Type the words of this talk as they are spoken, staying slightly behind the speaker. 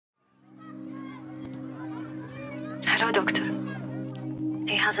Hello, doctor.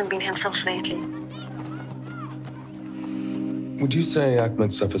 He hasn't been himself lately. Would you say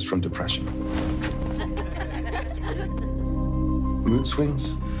Ahmed suffers from depression? Mood swings?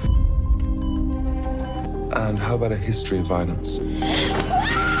 And how about a history of violence?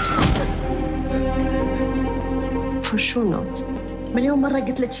 For sure not. مليون مرة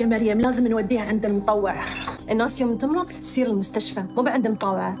قلت لك يا مريم لازم نوديها عند المطوع. الناس يوم تمرض تصير المستشفى مو بعند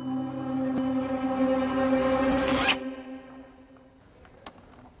مطوعة.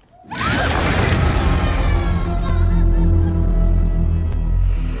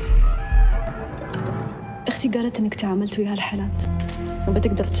 اختي قالت انك تعاملت ويا هالحالات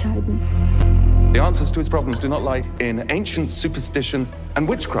وبتقدر تساعدني. The answers to his problems do not lie in ancient superstition and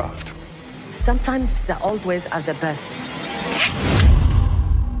witchcraft. Sometimes the old ways are the best.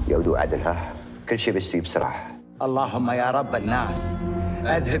 يودوا عدلها كل شيء بيستوي بسرعة. اللهم يا رب الناس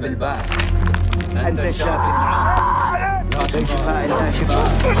اذهب الباس انت الشافي النعام لا تشفى الا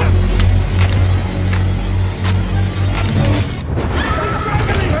شفاء.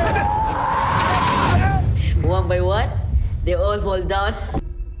 One by one, they all fall down.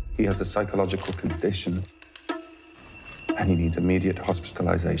 He has a psychological condition and he needs immediate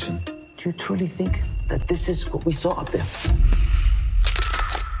hospitalization. Do you truly think that this is what we saw up there?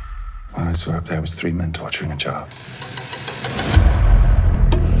 When I saw up there was 3 men torturing a child.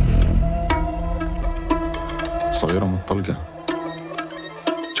 صغيرة مطلقة.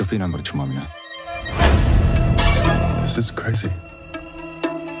 شوفينا مرجمة منها. This is crazy.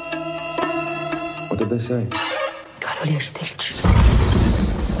 What did they say? قالوا لي اشتلج.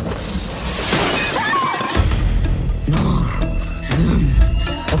 نار، دم،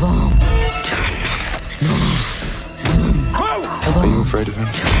 عظام، جهنم. نار، دم، Are you afraid of him?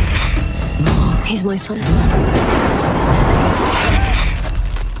 He's my son.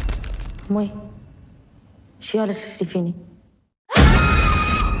 مي، شو جالس تحسي فيني؟